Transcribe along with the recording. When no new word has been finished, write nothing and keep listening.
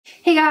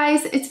Hey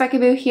guys, it's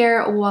Beccaboo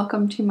here.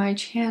 Welcome to my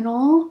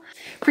channel.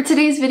 For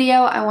today's video,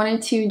 I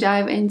wanted to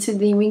dive into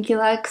the WINKY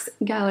LUX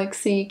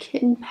Galaxy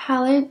Kitten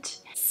palette.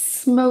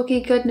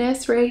 Smoky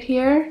goodness right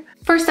here.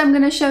 First, I'm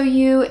going to show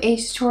you a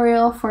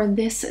tutorial for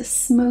this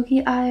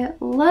smoky eye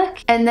look,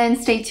 and then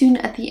stay tuned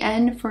at the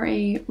end for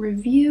a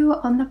review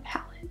on the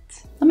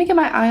palette. Let me get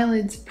my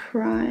eyelids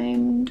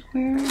primed.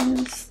 Where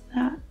is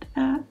that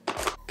at?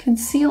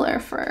 Concealer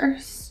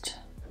first.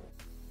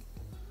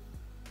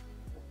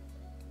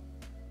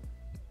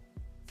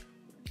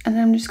 And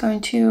then I'm just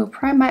going to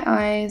prime my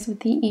eyes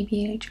with the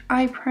EVH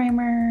eye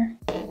primer.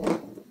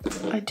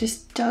 I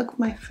just dug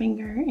my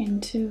finger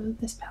into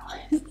this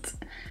palette.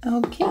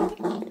 Okay,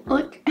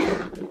 look.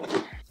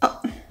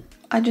 Oh,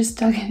 I just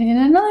dug it in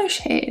another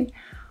shade.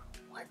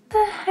 What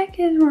the heck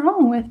is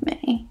wrong with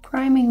me?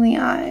 Priming the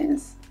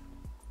eyes.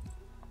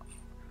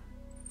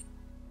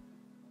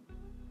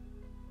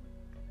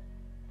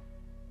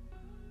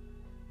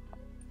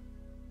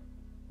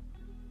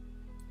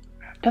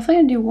 Definitely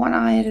gonna do one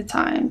eye at a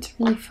time to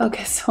really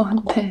focus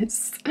on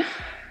this.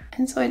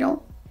 And so I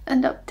don't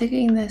end up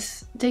digging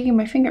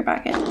my finger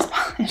back in this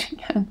palette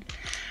again.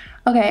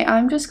 Okay,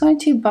 I'm just going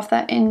to buff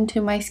that into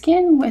my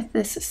skin with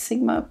this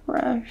Sigma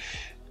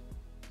brush.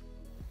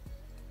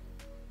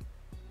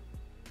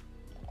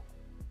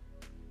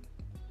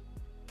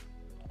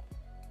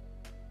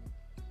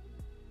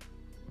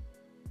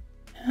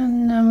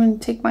 And I'm gonna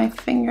take my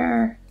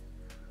finger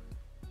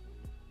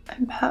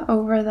and pat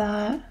over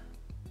that.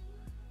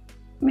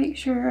 Make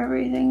sure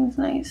everything's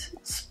nice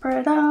and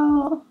spread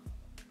out.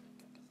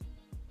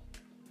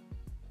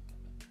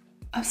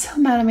 I'm so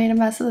mad I made a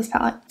mess of this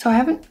palette. So I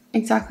haven't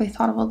exactly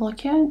thought of a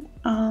look yet.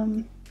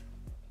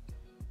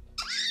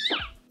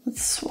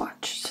 Let's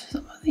swatch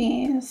some of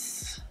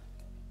these.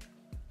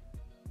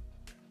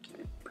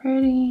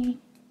 Pretty.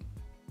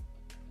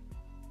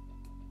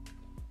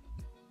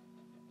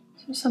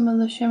 So some of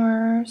the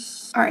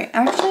shimmers. All right,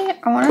 actually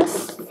I want to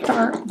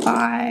start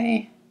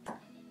by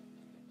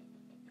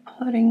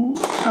putting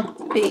a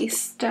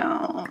base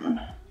down.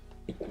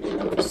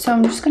 So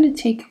I'm just going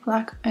to take a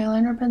black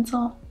eyeliner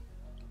pencil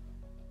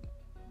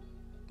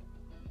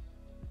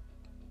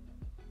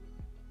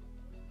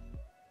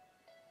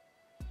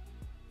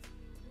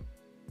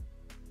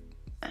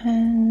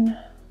and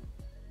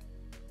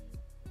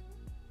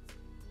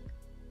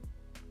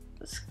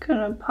just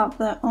gonna pop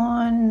that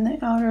on in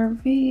the outer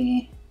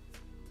V.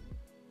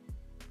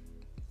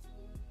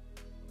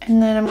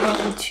 And then I'm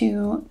going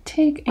to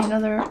take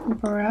another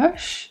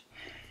brush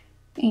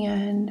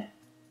and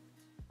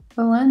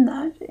blend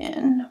that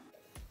in.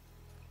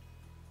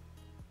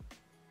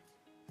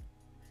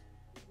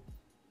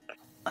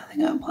 I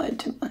think I applied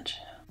too much.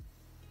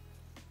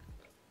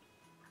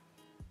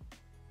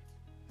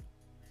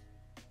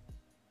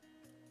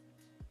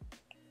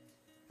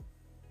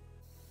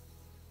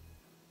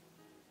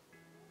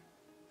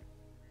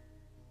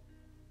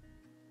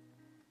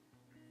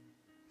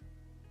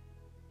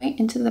 Right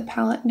into the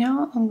palette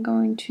now, I'm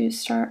going to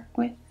start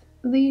with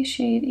the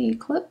shade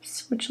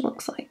Eclipse, which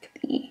looks like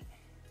the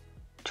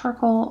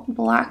charcoal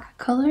black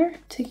color.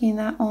 Taking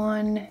that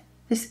on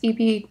this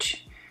EVH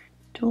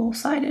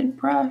dual-sided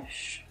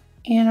brush,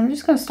 and I'm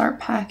just going to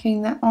start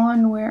packing that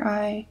on where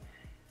I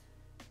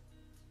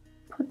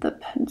put the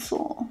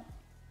pencil.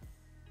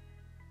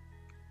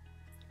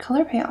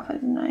 Color payoff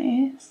is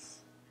nice.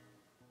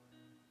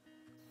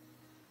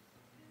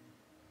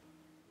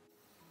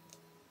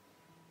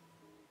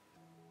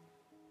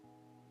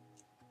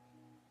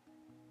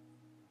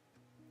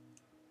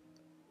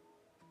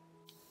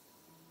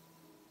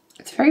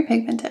 It's very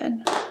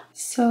pigmented.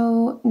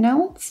 So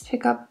now let's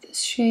pick up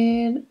this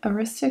shade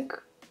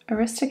Aristocat?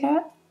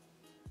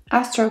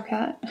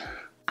 Astrocat.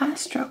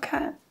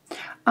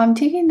 I'm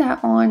taking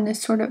that on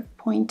this sort of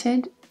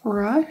pointed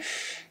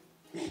brush,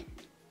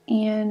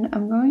 and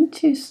I'm going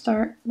to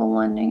start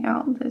blending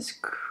out this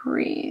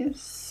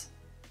crease.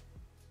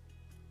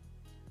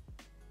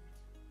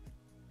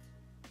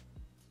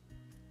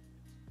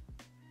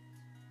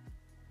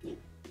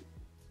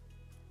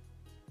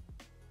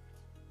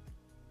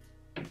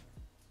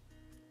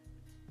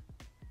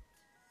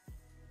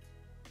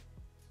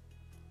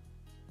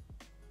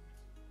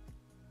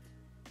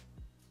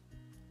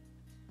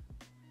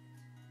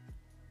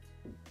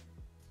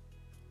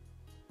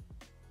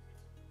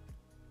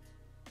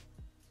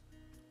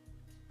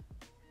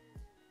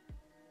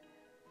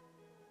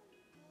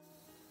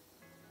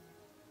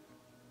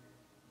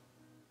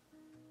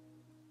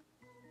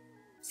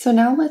 So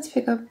now let's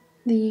pick up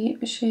the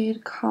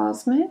shade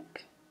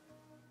Cosmic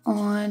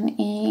on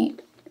a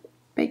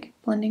big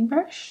blending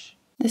brush.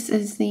 This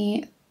is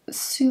the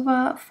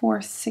Suva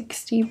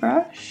 460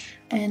 brush,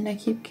 and I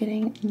keep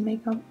getting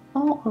makeup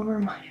all over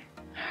my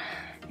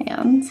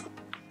hands.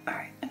 All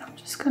right, and I'm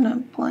just gonna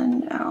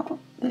blend out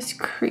this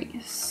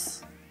crease.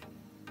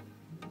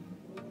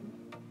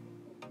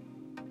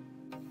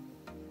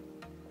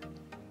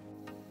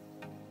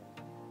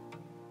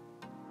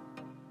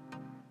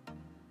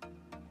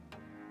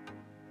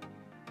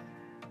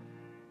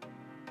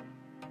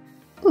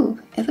 Ooh,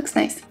 it looks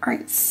nice. All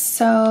right,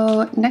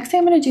 so next thing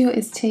I'm gonna do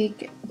is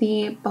take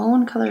the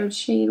bone colored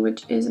shade,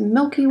 which is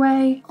Milky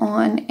Way,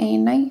 on a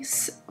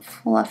nice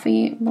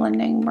fluffy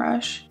blending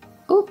brush.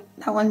 Oop,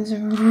 that one's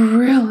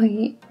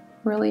really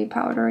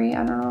powdery.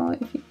 I don't know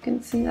if you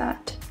can see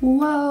that.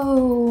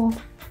 Whoa,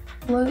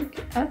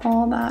 look at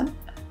all that.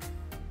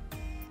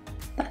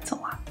 That's a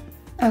lot.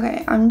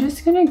 Okay, I'm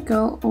just gonna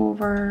go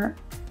over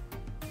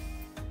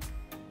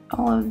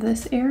all of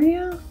this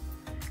area.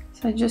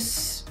 So I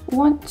just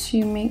want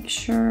to make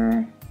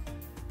sure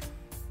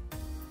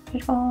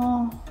it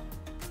all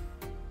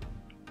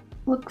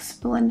looks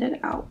blended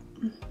out.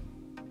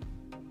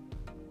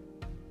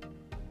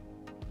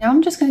 Now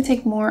I'm just going to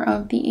take more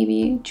of the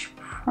ABH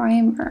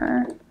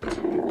primer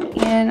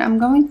and I'm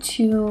going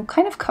to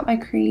kind of cut my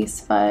crease,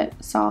 but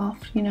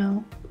soft, you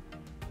know,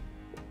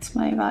 it's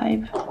my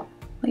vibe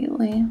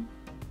lately.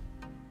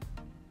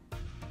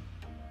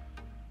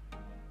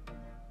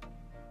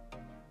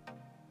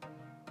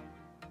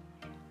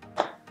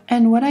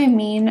 And what I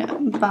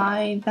mean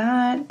by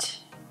that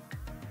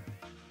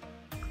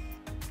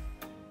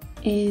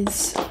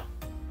is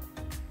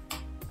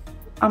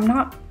I'm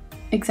not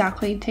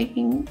exactly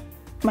taking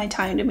my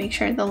time to make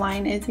sure the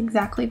line is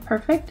exactly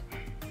perfect.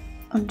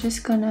 I'm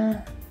just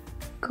gonna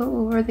go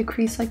over the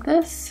crease like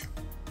this.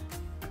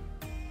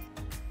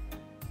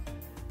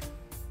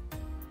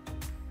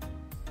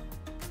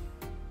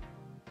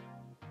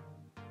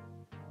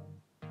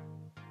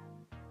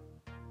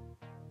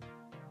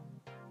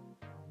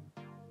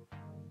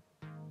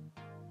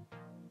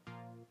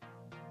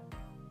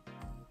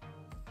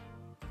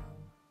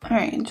 All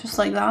right, just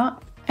like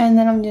that. And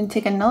then I'm gonna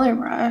take another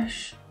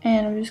brush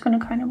and I'm just gonna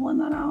kind of blend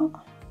that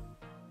out.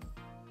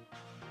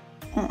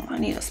 Oh, I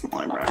need a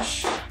smaller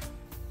brush.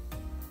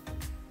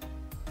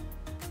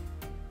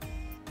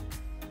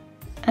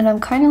 And I'm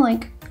kind of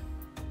like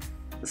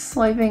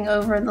swiping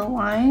over the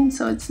line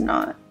so it's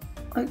not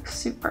like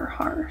super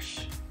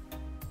harsh.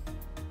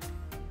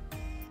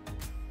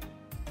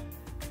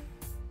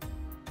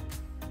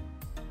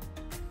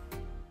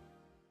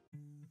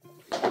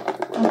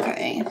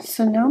 Okay,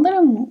 so now that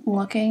I'm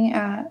looking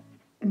at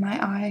my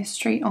eye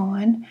straight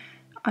on,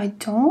 I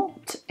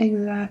don't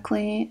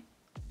exactly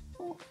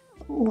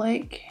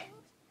like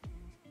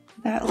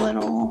that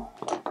little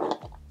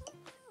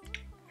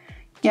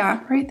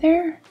gap right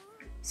there.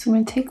 So I'm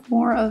gonna take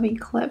more of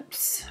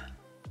Eclipse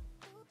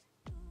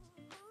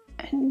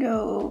and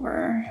go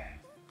over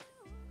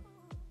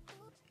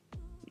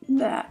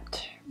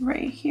that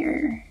right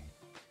here.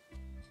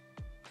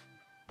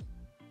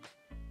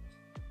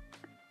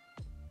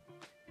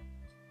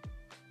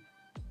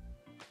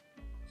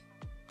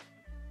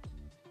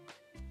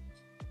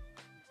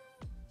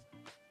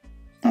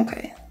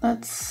 Okay,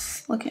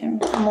 that's looking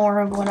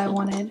more of what I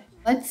wanted.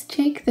 Let's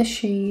take the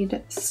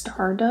shade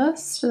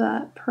Stardust,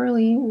 that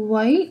pearly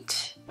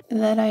white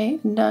that I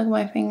dug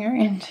my finger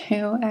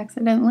into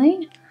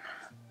accidentally.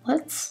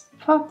 Let's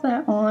pop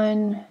that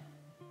on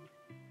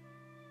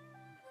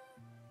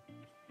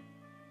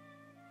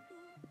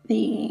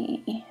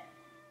the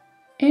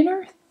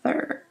inner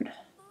third.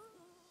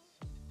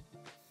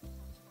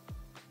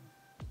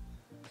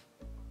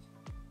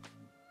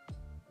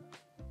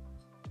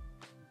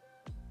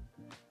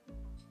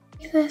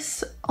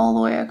 This all the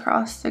way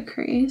across the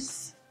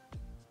crease.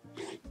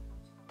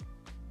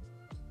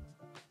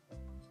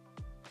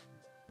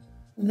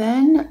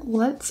 Then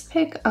let's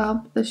pick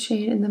up the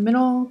shade in the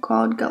middle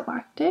called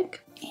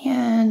Galactic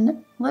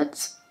and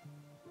let's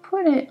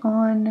put it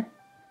on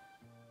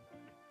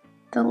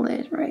the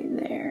lid right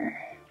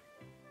there.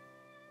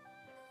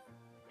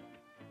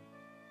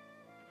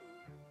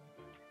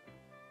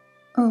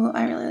 Oh,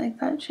 I really like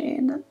that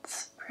shade.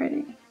 That's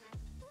pretty.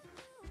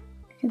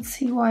 You can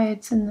see why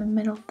it's in the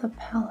middle of the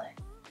palette.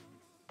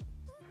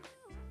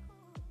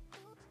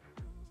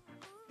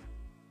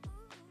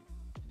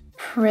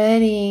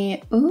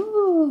 Pretty.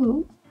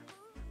 Ooh.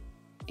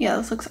 Yeah,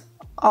 this looks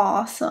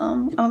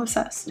awesome. I'm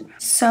obsessed.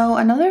 So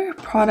another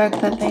product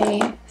that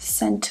they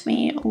sent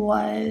me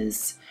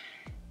was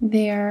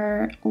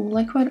their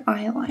liquid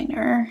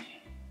eyeliner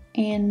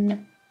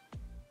in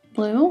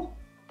blue.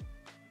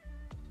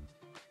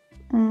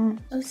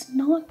 Does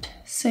not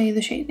say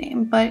the shade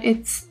name, but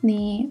it's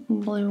the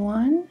blue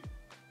one.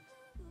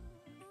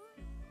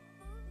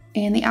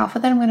 And the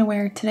outfit that I'm going to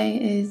wear today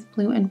is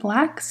blue and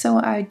black,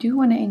 so I do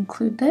want to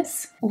include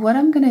this. What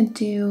I'm going to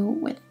do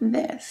with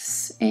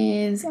this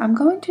is I'm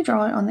going to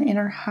draw it on the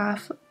inner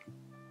half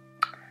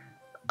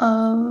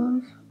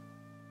of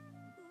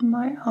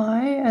my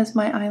eye as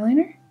my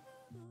eyeliner.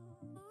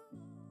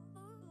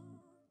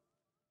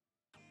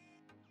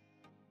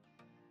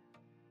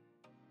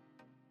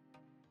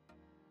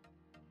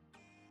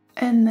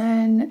 And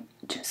then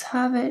just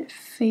have it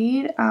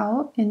fade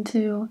out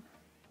into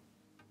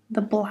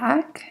the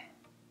black.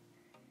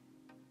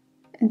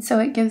 And so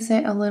it gives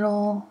it a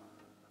little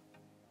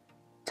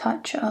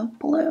touch of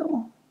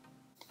blue.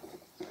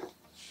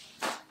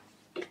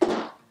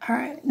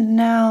 Alright,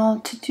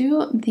 now to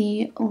do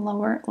the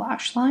lower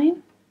lash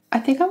line, I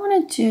think I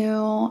want to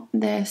do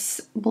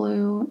this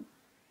blue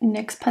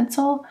NYX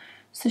pencil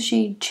It's the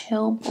shade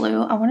Chill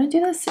Blue. I want to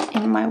do this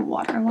in my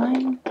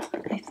waterline,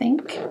 I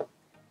think.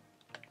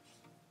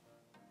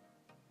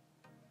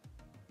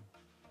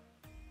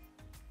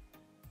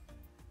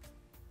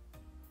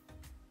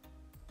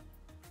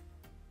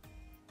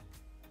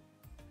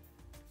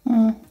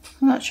 I'm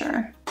not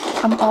sure.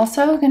 I'm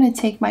also going to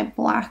take my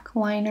black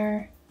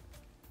liner,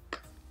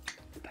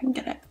 if I can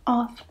get it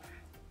off,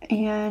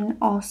 and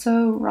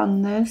also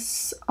run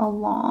this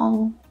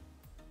along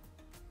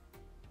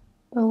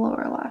the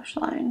lower lash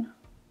line.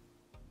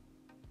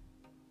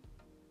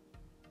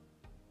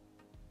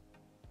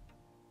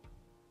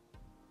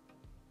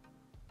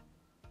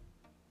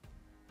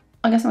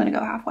 I guess I'm going to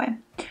go halfway.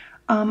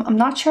 I'm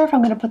not sure if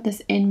I'm going to put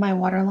this in my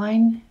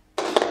waterline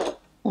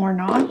or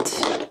not.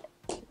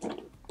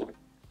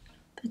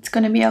 It's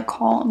going to be a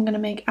call I'm going to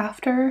make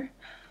after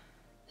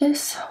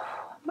this.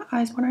 My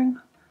eyes watering.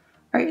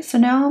 Alright, so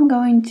now I'm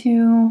going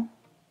to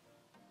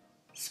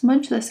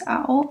smudge this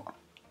out.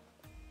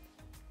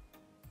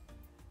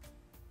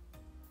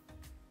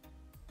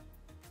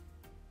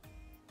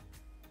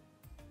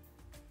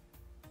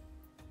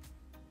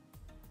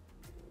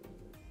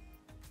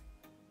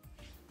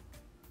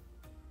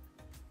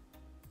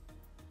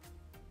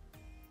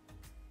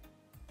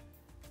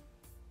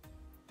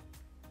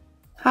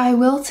 I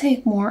will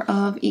take more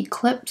of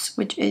Eclipse,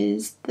 which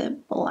is the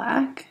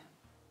black,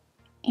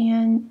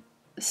 and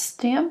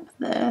stamp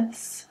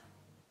this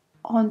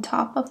on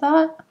top of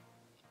that.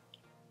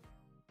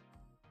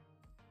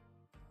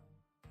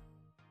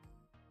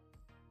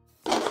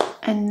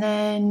 And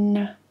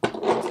then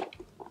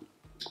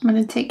I'm going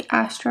to take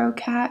Astro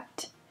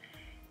Cat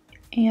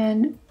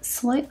and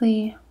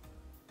slightly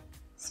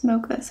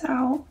smoke this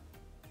out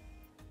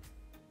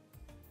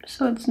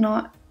so it's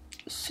not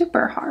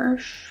super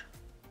harsh.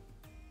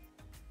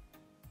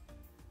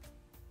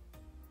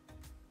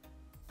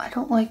 I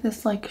don't like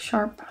this like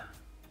sharp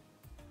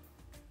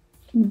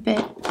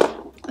bit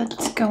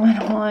that's going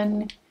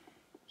on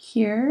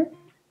here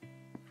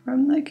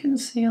from the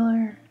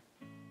concealer.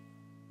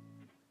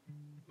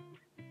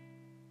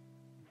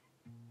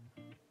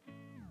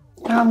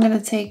 Now I'm going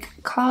to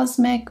take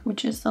Cosmic,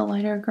 which is the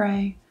lighter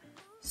gray,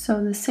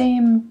 so the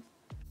same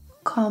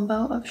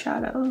combo of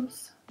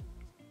shadows.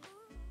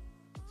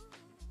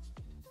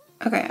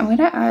 Okay, I'm going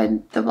to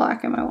add the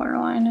black in my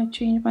waterline. I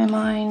changed my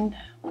mind.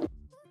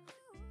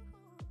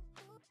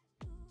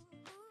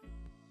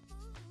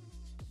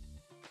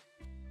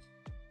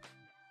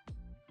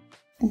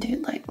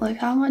 Dude, like, look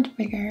how much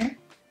bigger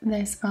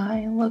this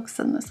eye looks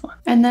than this one.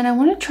 And then I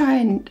want to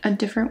try a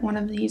different one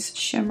of these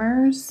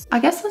shimmers. I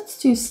guess let's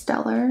do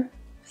Stellar.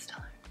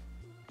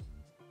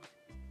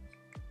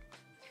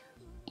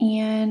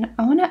 And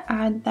I want to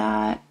add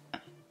that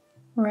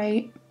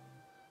right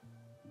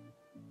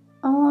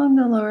along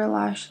the lower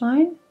lash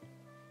line.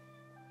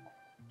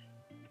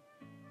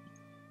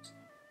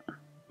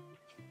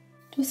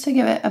 Just to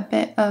give it a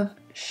bit of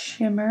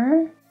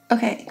shimmer.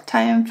 Okay,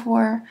 time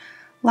for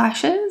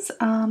lashes.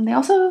 They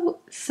also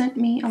sent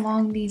me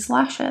along these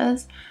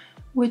lashes,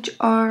 which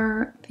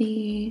are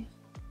the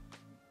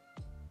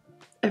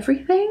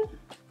Everything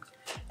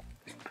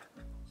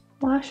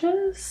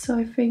lashes, so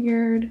I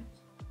figured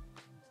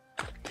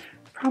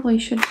probably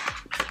should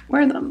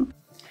wear them.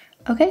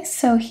 Okay,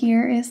 so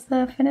here is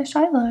the finished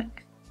eye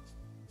look.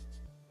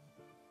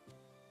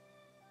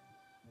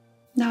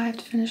 Now I have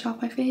to finish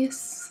off my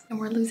face and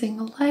we're losing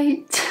the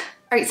light.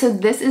 All right, so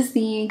this is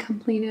the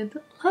completed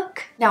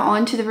look. Now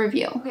on to the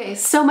review. Okay,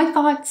 so my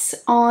thoughts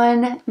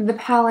on the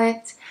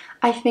palette.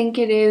 I think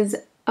it is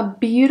a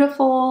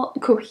beautiful,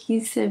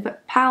 cohesive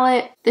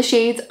palette. The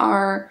shades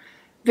are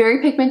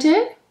very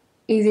pigmented,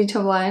 easy to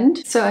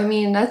blend. So I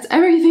mean, that's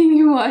everything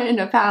you want in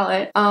a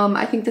palette.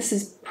 I think this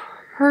is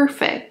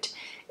perfect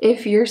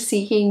if you're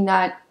seeking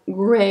that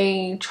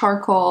gray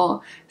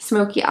charcoal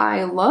smoky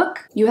eye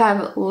look. You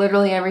have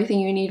literally everything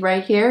you need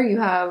right here. You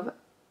have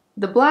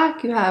the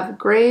black, you have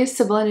grays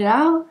to blend it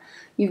out,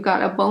 you've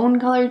got a bone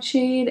colored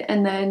shade,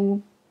 and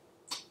then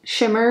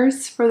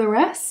shimmers for the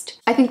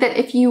rest. I think that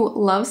if you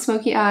love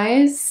smoky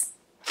eyes,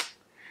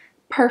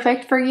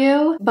 perfect for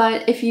you,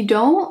 but if you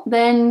don't,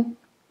 then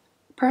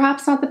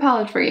perhaps not the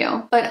palette for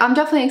you. But I'm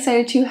definitely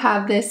excited to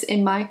have this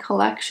in my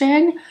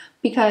collection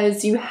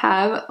because you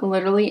have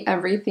literally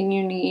everything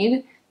you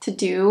need to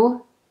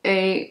do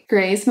a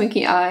gray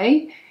smoky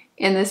eye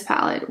in this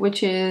palette,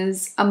 which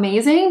is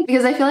amazing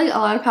because I feel like a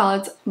lot of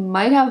palettes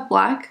might have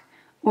black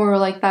or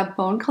like that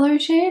bone color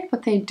shade,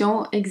 but they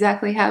don't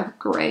exactly have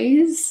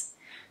grays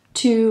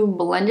to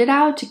blend it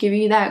out to give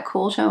you that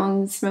cool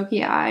tone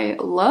smoky eye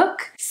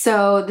look.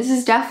 So this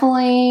is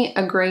definitely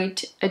a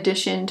great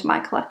addition to my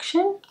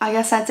collection. I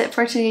guess that's it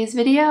for today's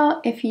video.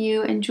 If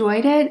you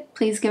enjoyed it,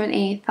 please give it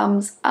a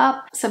thumbs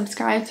up.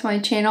 Subscribe to my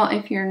channel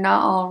if you're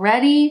not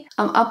already.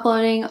 I'm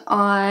uploading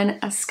on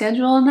a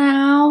schedule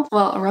now.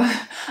 Well,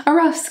 a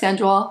rough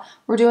schedule.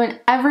 We're doing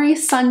every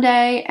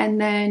Sunday,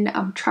 and then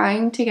I'm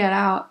trying to get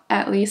out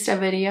at least a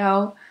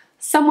video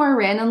somewhere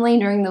randomly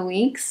during the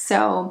week.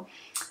 So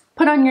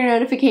put on your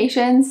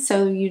notifications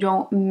so you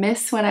don't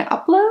miss when I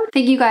upload.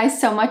 Thank you guys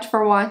so much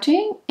for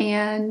watching,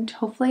 and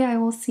hopefully I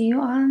will see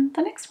you on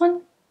the next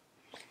one.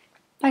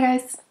 Bye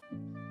guys.